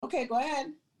Okay, go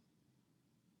ahead.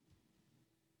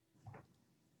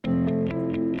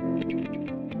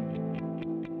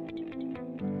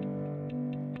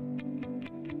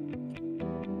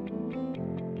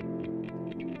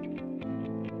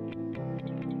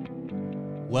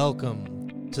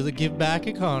 Welcome to the Give Back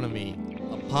Economy,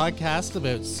 a podcast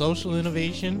about social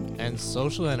innovation and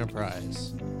social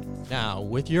enterprise. Now,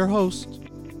 with your host,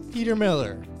 Peter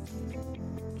Miller.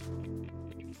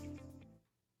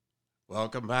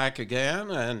 Welcome back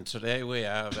again, and today we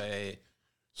have a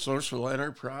social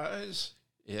enterprise.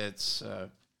 It's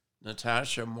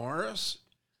Natasha Morris,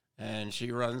 and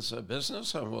she runs a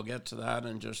business, and we'll get to that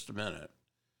in just a minute.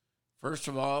 First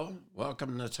of all,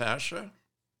 welcome, Natasha.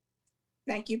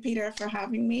 Thank you, Peter, for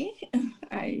having me.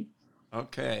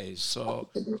 Okay, so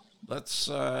let's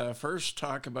first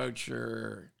talk about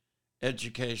your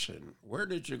education. Where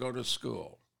did you go to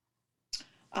school?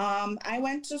 I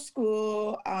went to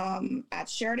school at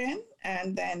Sheridan,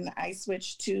 and then I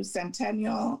switched to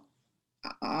Centennial.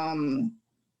 I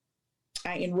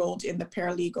enrolled in the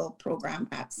paralegal program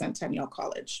at Centennial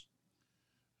College.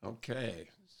 Okay,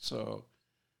 so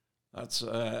that's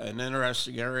an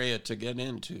interesting area to get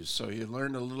into. So you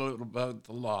learned a little about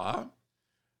the law.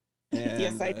 And,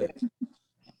 yes, I did.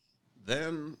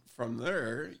 Then from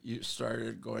there, you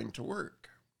started going to work.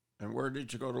 And where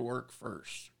did you go to work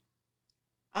first?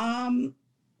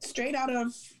 Straight out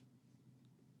of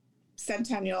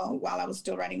Centennial, while I was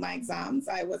still writing my exams,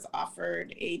 I was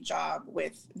offered a job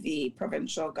with the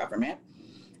provincial government.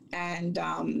 And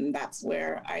that's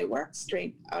where I worked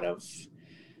straight out of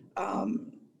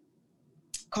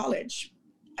college.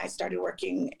 I started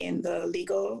working in the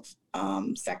legal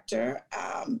sector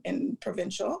in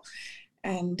provincial,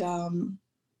 and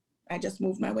I just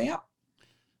moved my way up.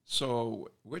 So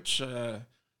which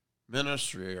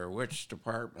ministry or which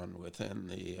department within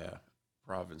the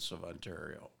province of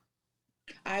Ontario?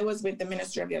 I was with the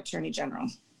Ministry of the Attorney General.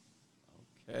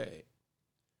 Okay.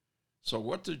 So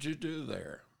what did you do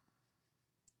there?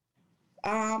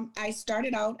 I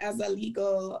started out as a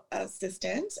legal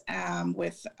assistant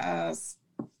with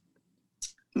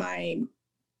my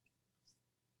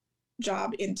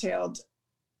job entailed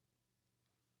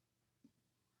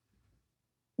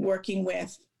working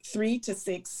with 3 to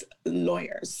 6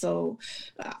 lawyers. So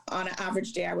on an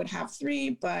average day, I would have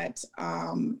 3, but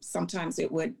sometimes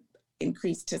it would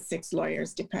increase to 6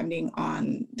 lawyers depending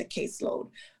on the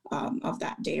caseload of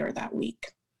that day or that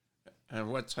week. And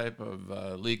what type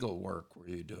of legal work were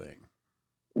you doing?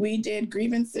 We did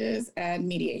grievances and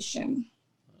mediation.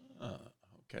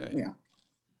 Okay. Yeah.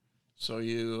 So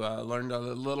you learned a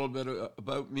little bit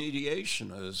about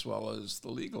mediation as well as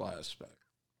the legal aspect.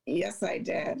 Yes, I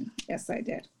did. Yes, I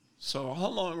did. So how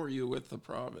long were you with the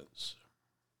province?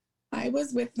 I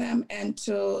was with them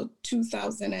until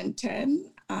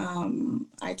 2010.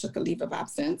 I took a leave of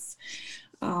absence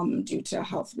due to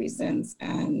health reasons,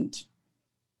 and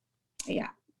yeah.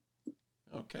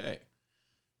 Okay.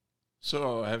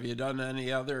 So have you done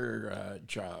any other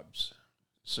jobs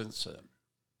since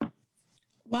then?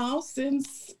 Well,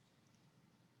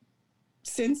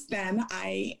 since then,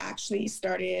 I actually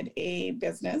started a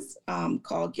business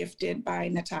called Gifted by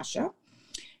Natasha.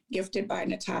 Gifted by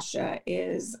Natasha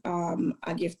is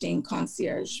a gifting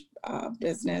concierge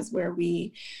business where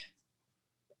we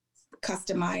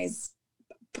customize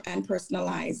and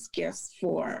personalize gifts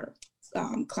for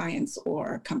clients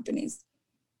or companies.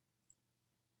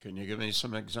 Can you give me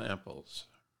some examples?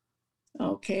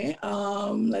 Okay,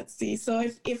 let's see. So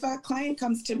if a client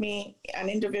comes to me, an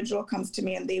individual comes to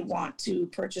me and they want to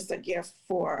purchase a gift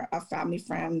for a family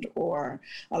friend or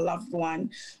a loved one,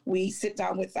 we sit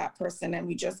down with that person and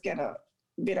we just get a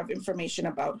bit of information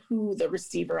about who the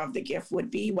receiver of the gift would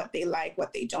be, what they like,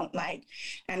 what they don't like.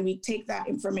 And we take that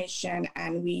information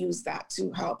and we use that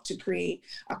to help to create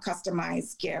a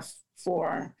customized gift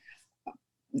for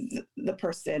the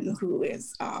person who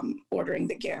is ordering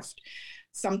the gift.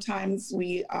 Sometimes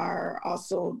we are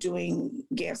also doing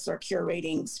gifts or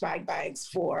curating swag bags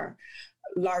for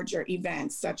larger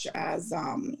events such as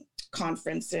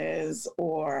conferences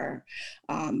or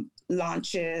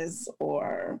launches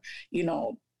or,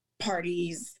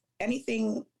 parties,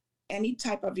 any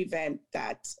type of event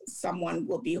that someone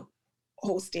will be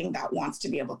hosting that wants to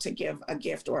be able to give a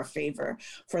gift or a favor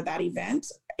for that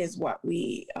event is what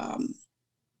we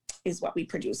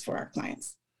produce for our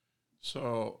clients.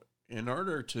 So in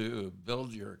order to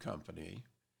build your company,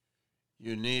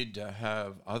 you need to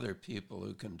have other people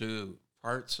who can do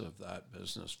parts of that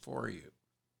business for you.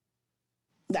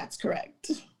 That's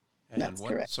correct.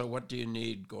 Correct. So what do you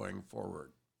need going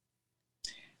forward?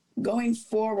 Going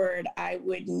forward, I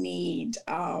would need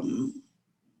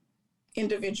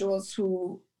individuals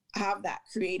who have that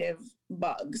creative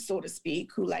bug, so to speak,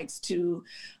 who likes to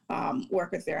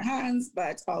work with their hands,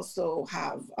 but also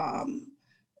have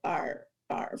are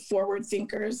forward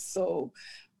thinkers. So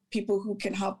people who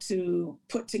can help to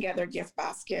put together gift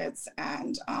baskets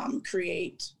and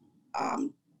create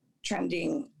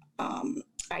trending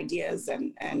ideas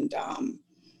and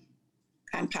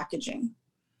packaging.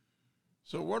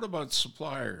 So, what about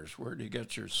suppliers? Where do you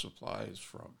get your supplies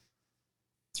from?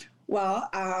 Well,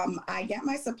 I get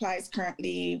my supplies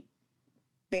currently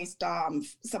based on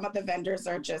some of the vendors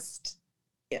are just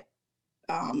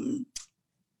um,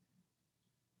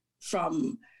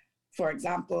 from, for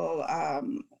example,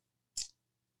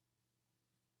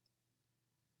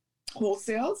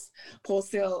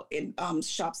 wholesale in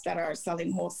shops that are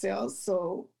selling wholesale.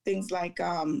 So things like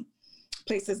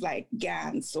places like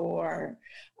Gans or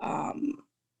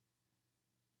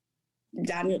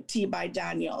Daniel Tea by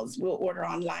Daniels. We'll order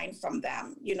online from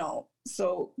them, you know.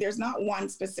 So there's not one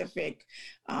specific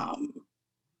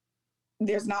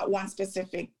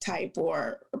type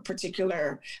or a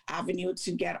particular avenue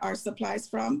to get our supplies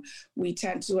from. We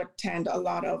tend to attend a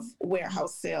lot of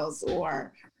warehouse sales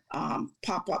or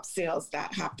pop-up sales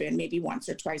that happen maybe once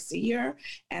or twice a year,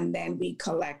 and then we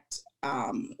collect.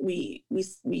 We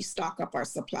stock up our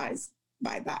supplies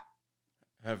by that.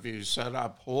 Have you set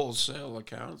up wholesale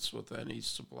accounts with any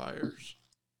suppliers?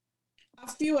 A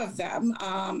few of them.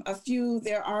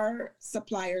 There are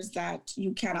suppliers that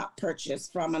you cannot purchase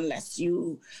from unless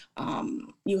you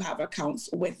have accounts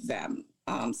with them,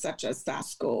 such as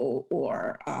Sasco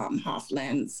or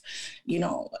Hofflands. You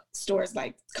know, stores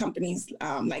like companies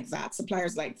like that,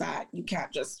 suppliers like that. You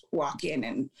can't just walk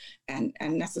in and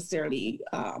necessarily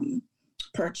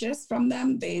purchase from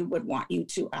them. They would want you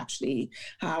to actually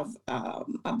have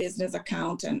a business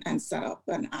account and set up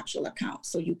an actual account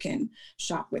so you can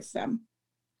shop with them.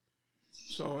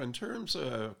 So, in terms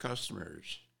of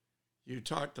customers, you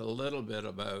talked a little bit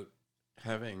about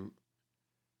having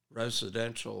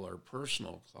residential or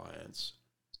personal clients,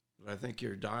 but I think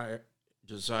your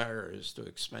desire is to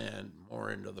expand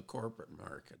more into the corporate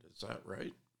market. Is that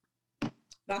right?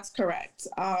 That's correct.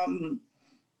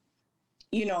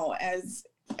 You know,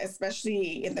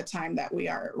 especially in the time that we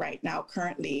are right now,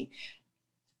 currently,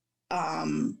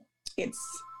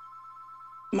 it's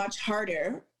much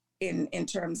harder in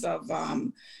terms of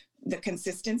the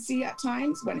consistency at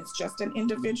times when it's just an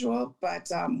individual. But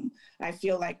I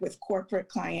feel like with corporate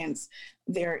clients,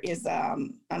 there is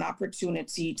an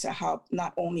opportunity to help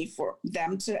not only for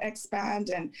them to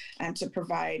expand and to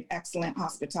provide excellent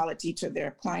hospitality to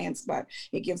their clients, but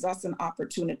it gives us an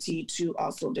opportunity to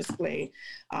also display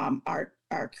our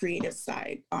creative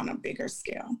side on a bigger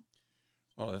scale.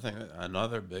 Well, I think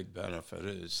another big benefit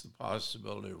is the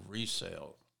possibility of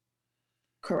resale.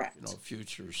 Correct. You know,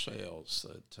 future sales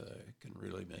that can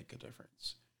really make a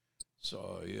difference.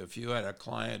 So if you had a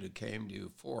client who came to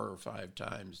you 4 or 5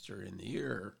 times during the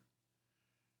year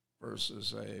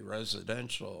versus a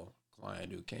residential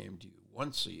client who came to you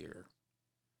once a year.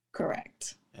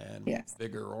 Correct. And yes.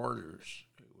 Bigger orders,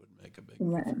 it would make a big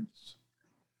right. difference.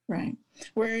 Right.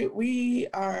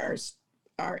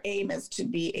 Our aim is to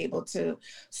be able to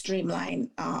streamline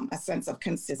a sense of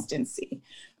consistency,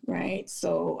 right?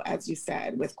 So as you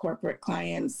said, with corporate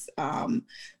clients,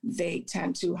 they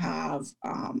tend to have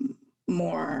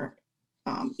more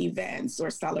events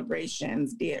or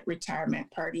celebrations, be it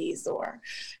retirement parties or,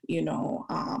 you know,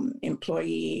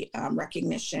 employee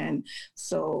recognition.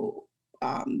 So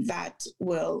that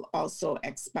will also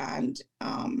expand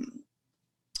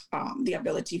the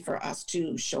ability for us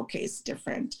to showcase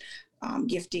different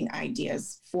gifting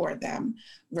ideas for them,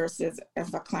 versus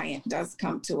if a client does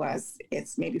come to us,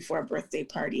 it's maybe for a birthday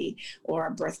party or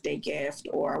a birthday gift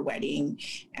or a wedding,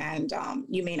 and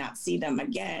you may not see them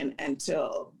again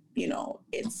until, you know,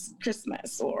 it's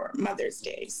Christmas or Mother's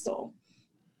Day. So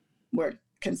we're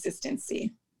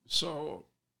consistency. So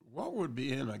what would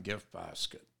be in a gift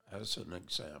basket as an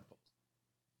example?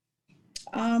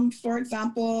 For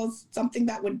example, something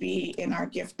that would be in our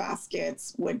gift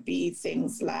baskets would be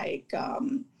things like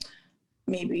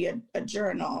maybe a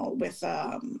journal with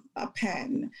a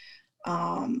pen,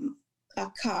 a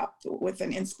cup with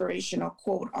an inspirational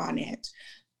quote on it,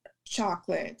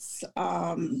 chocolates,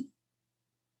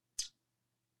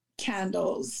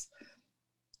 candles.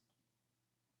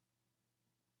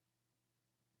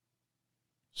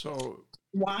 So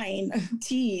wine,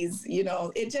 teas, you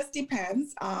know, it just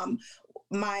depends.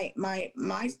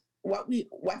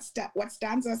 What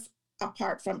stands us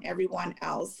apart from everyone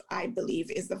else, I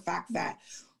believe, is the fact that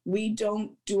we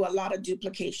don't do a lot of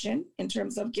duplication in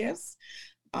terms of gifts.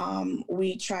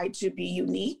 We try to be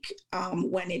unique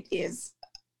when it is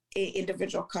a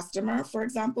individual customer, for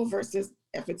example, versus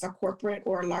if it's a corporate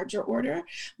or a larger order.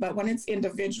 But when it's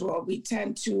individual, we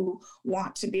tend to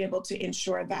want to be able to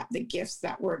ensure that the gifts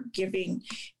that we're giving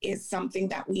is something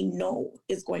that we know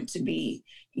is going to be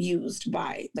used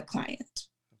by the client.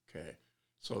 Okay.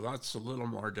 So that's a little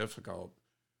more difficult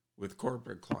with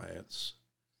corporate clients.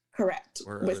 Correct.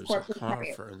 Where With there's a corporate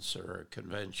conference or a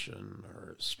convention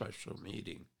or a special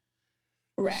meeting.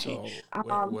 right. So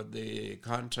would the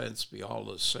contents be all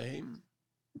the same?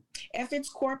 If it's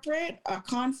corporate, a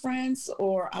conference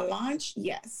or a launch,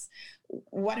 yes.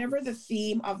 Whatever the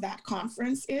theme of that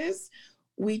conference is,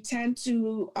 we tend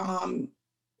to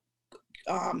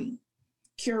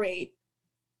curate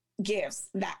gifts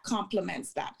that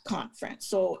complements that conference.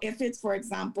 So if it's, for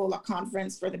example, a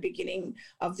conference for the beginning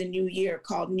of the new year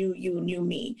called New You, New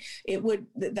Me, it would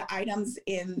the items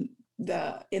in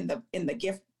the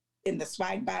gift, in the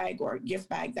swag bag or gift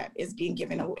bag that is being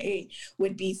given away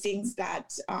would be things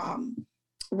that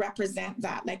represent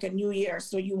that, like a new year.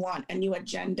 So you want a new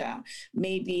agenda,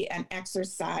 maybe an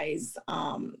exercise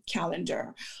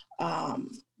calendar.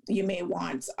 You may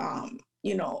want,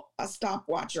 a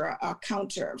stopwatch or a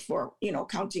counter for,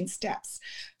 counting steps.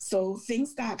 So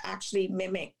things that actually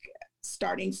mimic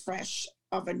starting fresh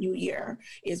of a new year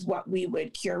is what we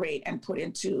would curate and put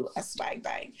into a swag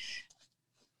bag.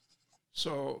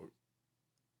 So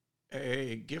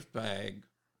a gift bag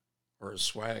or a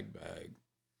swag bag,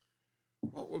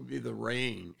 what would be the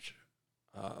range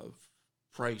of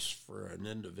price for an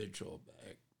individual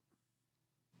bag?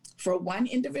 For one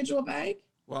individual bag?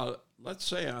 Well, let's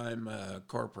say I'm a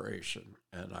corporation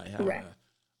and I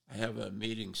have a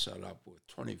meeting set up with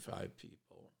 25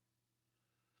 people,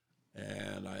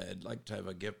 and I'd like to have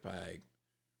a gift bag.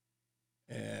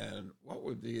 And what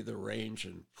would be the range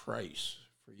in price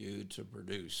for you to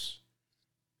produce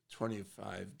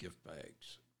 25 gift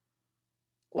bags?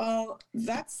 Well,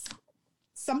 that's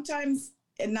sometimes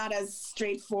not as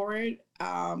straightforward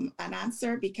an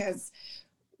answer, because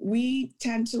we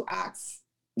tend to ask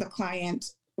the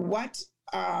client what,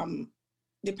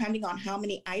 depending on how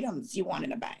many items you want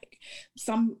in a bag.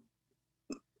 Some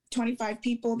 25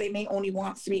 people, they may only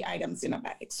want 3 items in a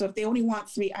bag. So if they only want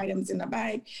 3 items in a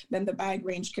bag, then the bag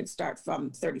range could start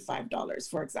from $35,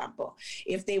 for example.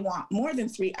 If they want more than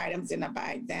 3 items in a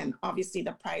bag, then obviously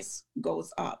the price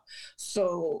goes up.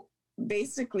 So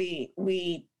basically,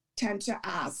 we tend to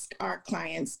ask our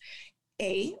clients,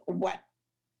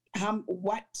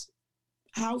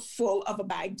 how full of a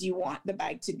bag do you want the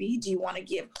bag to be? Do you want to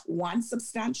give one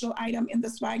substantial item in the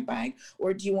swag bag,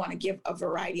 or do you want to give a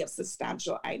variety of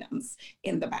substantial items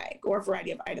in the bag, or a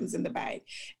variety of items in the bag?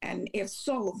 And if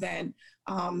so, then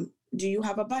do you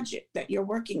have a budget that you're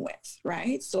working with,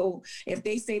 right? So if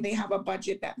they say they have a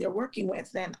budget that they're working with,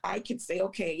 then I could say,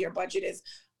 okay, your budget is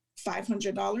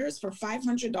 $500. For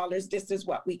 $500, this is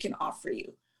what we can offer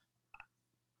you.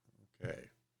 Okay.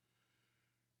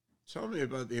 Tell me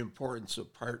about the importance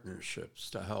of partnerships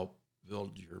to help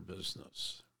build your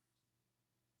business.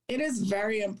 It is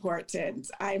very important.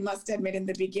 I must admit, in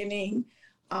the beginning,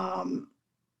 I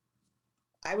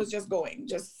was just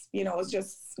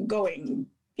going,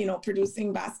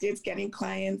 producing baskets, getting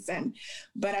clients.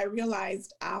 But I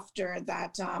realized after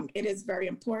that it is very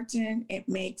important. It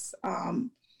makes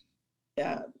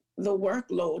the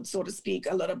workload, so to speak,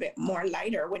 a little bit more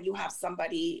lighter when you have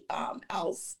somebody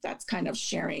else that's kind of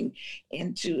sharing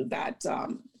into that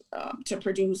to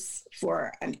produce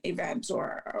for an event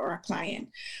or a client.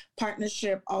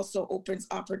 Partnership also opens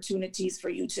opportunities for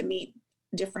you to meet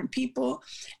different people.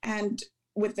 And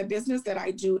with the business that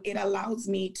I do, it allows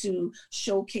me to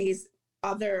showcase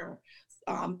other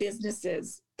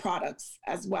businesses' products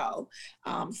as well,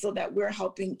 so that we're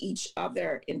helping each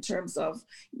other in terms of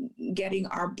getting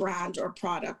our brand or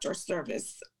product or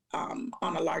service on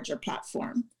a larger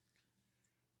platform.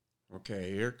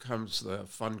 Okay, here comes the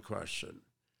fun question.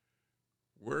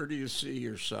 Where do you see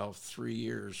yourself 3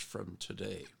 years from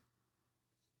today?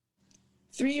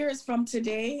 3 years from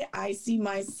today, I see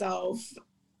myself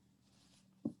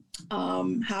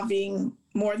having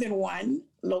more than one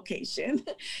location.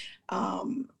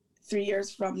 3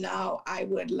 years from now, I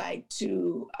would like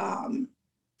to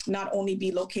not only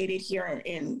be located here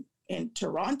in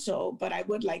Toronto, but I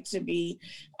would like to be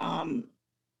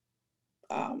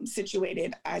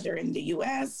situated either in the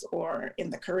US or in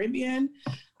the Caribbean.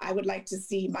 I would like to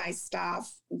see my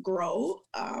staff grow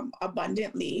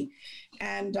abundantly,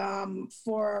 and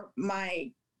for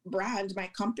my brand, my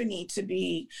company, to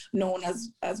be known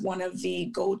as one of the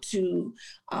go-to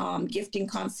gifting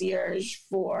concierge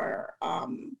for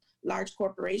large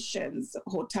corporations,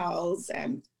 hotels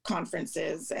and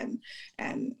conferences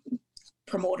and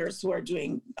promoters who are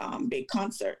doing big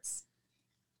concerts.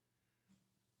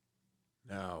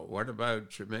 Now, what about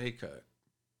Jamaica?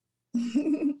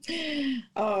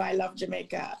 Oh, I love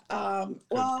Jamaica.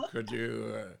 Could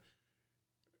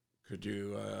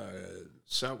you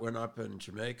set one up in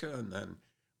Jamaica and then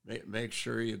make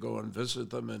sure you go and visit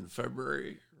them in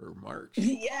February or March?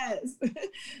 Yes,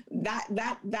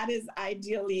 that is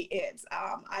ideally it.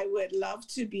 I would love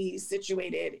to be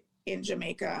situated in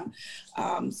Jamaica,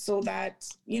 so that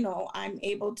I'm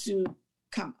able to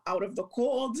come out of the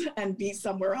cold and be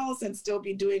somewhere else and still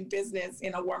be doing business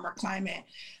in a warmer climate.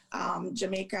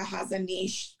 Jamaica has a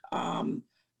niche.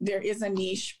 There is a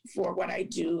niche for what I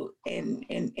do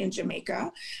in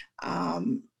Jamaica.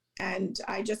 And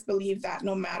I just believe that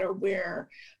no matter where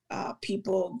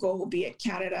people go, be it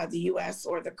Canada, the US,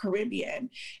 or the Caribbean,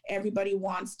 everybody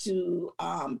wants to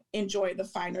enjoy the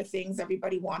finer things.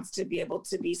 Everybody wants to be able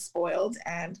to be spoiled.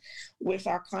 And with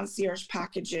our concierge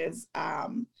packages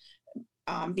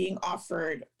being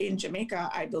offered in Jamaica,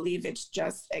 I believe it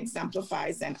just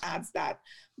exemplifies and adds that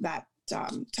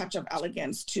touch of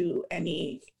elegance to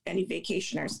any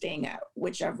vacationer staying at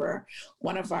whichever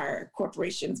one of our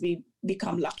corporations we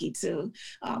become lucky to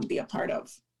be a part of.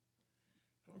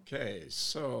 Okay,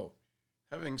 so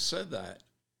having said that,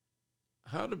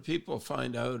 how do people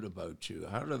find out about you?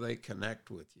 How do they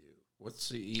connect with you? What's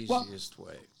the easiest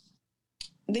way?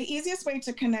 The easiest way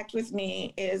to connect with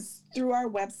me is through our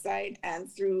website and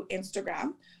through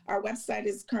Instagram. Our website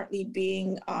is currently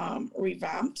being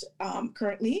revamped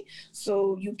currently,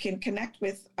 so you can connect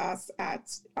with us at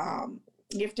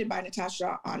Gifted by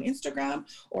Natasha on Instagram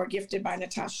or Gifted by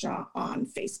Natasha on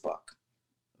Facebook.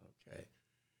 Okay.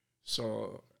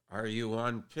 So are you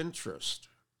on Pinterest?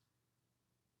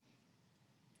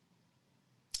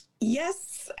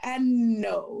 Yes and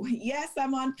no. Yes,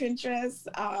 I'm on Pinterest.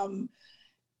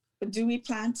 Do we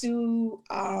plan to?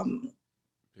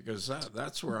 Because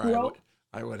that's where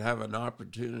I would have an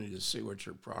opportunity to see what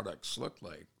your products look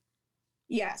like.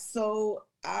 Yes. So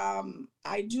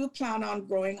I do plan on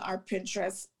growing our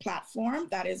Pinterest platform.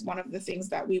 That is one of the things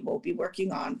that we will be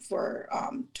working on for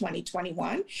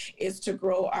 2021 is to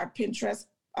grow our Pinterest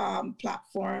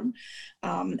platform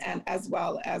and as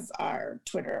well as our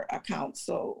Twitter account.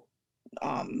 So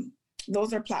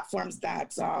those are platforms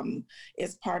that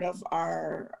is part of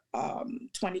our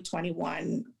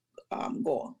 2021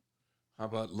 goal. How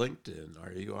about LinkedIn?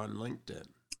 Are you on LinkedIn?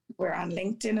 We're on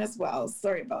LinkedIn as well.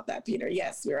 Sorry about that, Peter.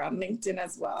 Yes, we're on LinkedIn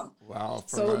as well. Wow.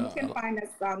 So you can find us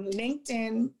on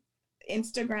LinkedIn,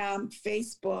 Instagram,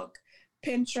 Facebook,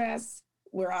 Pinterest.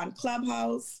 We're on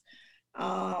Clubhouse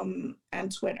and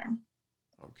Twitter.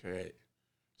 Okay.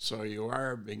 So you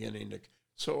are beginning to...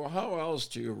 So how else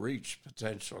do you reach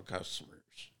potential customers?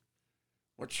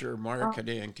 What's your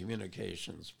marketing and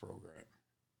communications program?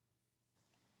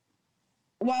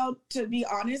 Well, to be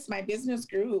honest, my business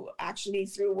grew actually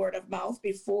through word of mouth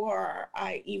before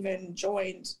I even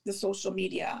joined the social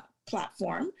media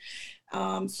platform.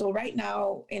 So right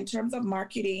now, in terms of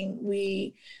marketing,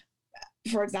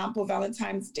 for example,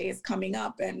 Valentine's Day is coming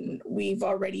up and we've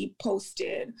already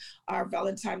posted our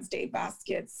Valentine's Day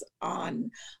baskets on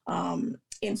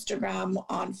Instagram,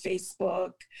 on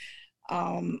Facebook.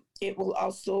 It will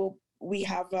also, we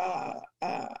have a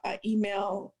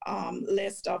email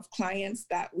list of clients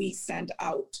that we send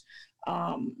out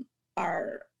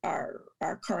our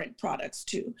current products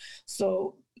to.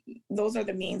 So those are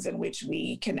the means in which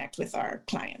we connect with our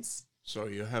clients. So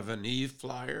you have an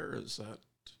e-flyer, is that?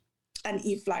 An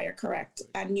e-flyer, correct,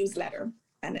 a newsletter.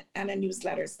 And a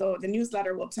newsletter. So the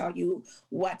newsletter will tell you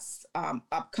what's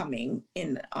upcoming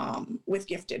with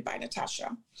Gifted by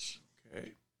Natasha.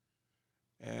 Okay.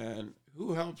 And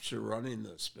who helps you running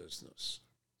this business?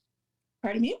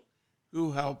 Pardon me?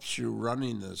 Who helps you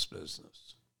running this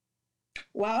business?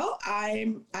 Well,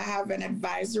 I have an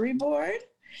advisory board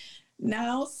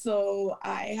now. So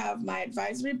I have my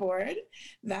advisory board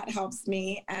that helps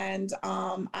me. And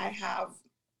I have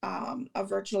a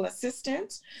virtual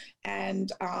assistant,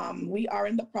 and we are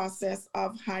in the process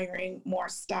of hiring more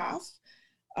staff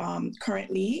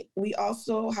currently. We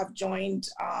also have joined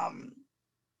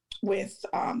with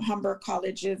Humber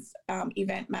College's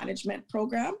event management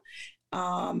program,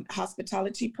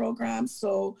 hospitality program.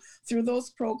 So through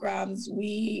those programs,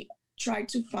 we try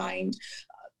to find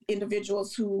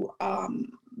individuals who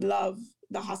love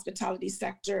the hospitality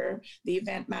sector, the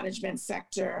event management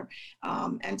sector,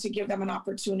 and to give them an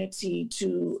opportunity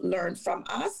to learn from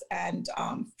us and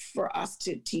for us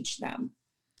to teach them.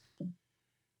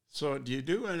 So do you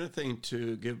do anything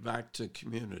to give back to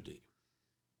community?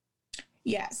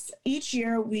 Yes. Each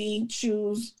year we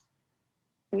choose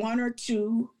one or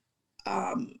two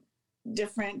um,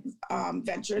 different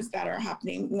ventures that are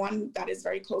happening. One that is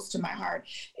very close to my heart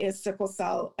is sickle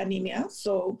cell anemia.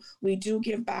 So we do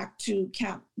give back to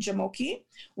Camp Jamoki,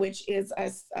 which is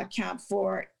a camp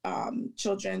for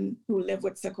children who live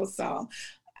with sickle cell.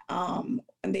 And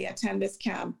they attend this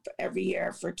camp every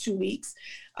year for 2 weeks.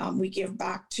 We give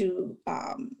back to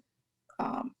um,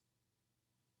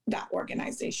 that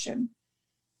organization.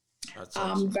 That's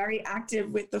excellent. Very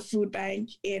active with the food bank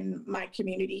in my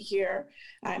community here.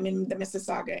 I'm in the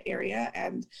Mississauga area,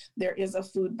 and there is a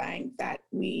food bank that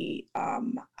we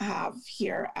have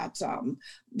here at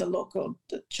the local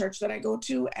church that I go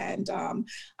to, and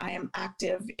I am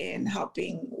active in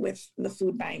helping with the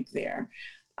food bank there.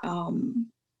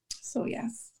 So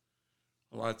yes.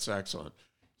 Well, that's excellent.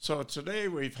 So today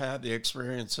we've had the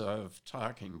experience of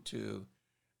talking to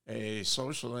a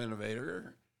social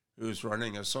innovator who's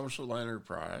running a social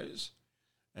enterprise,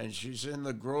 and she's in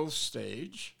the growth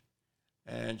stage,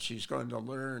 and she's going to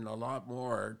learn a lot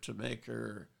more to make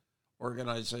her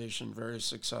organization very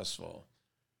successful.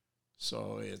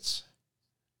 So it's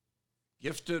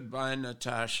gifted by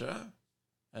Natasha,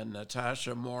 and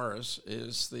Natasha Morris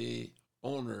is the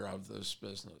owner of this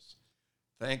business.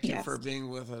 Thank you for being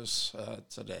with us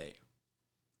today.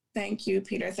 Thank you,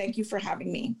 Peter. Thank you for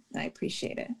having me. I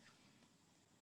appreciate it.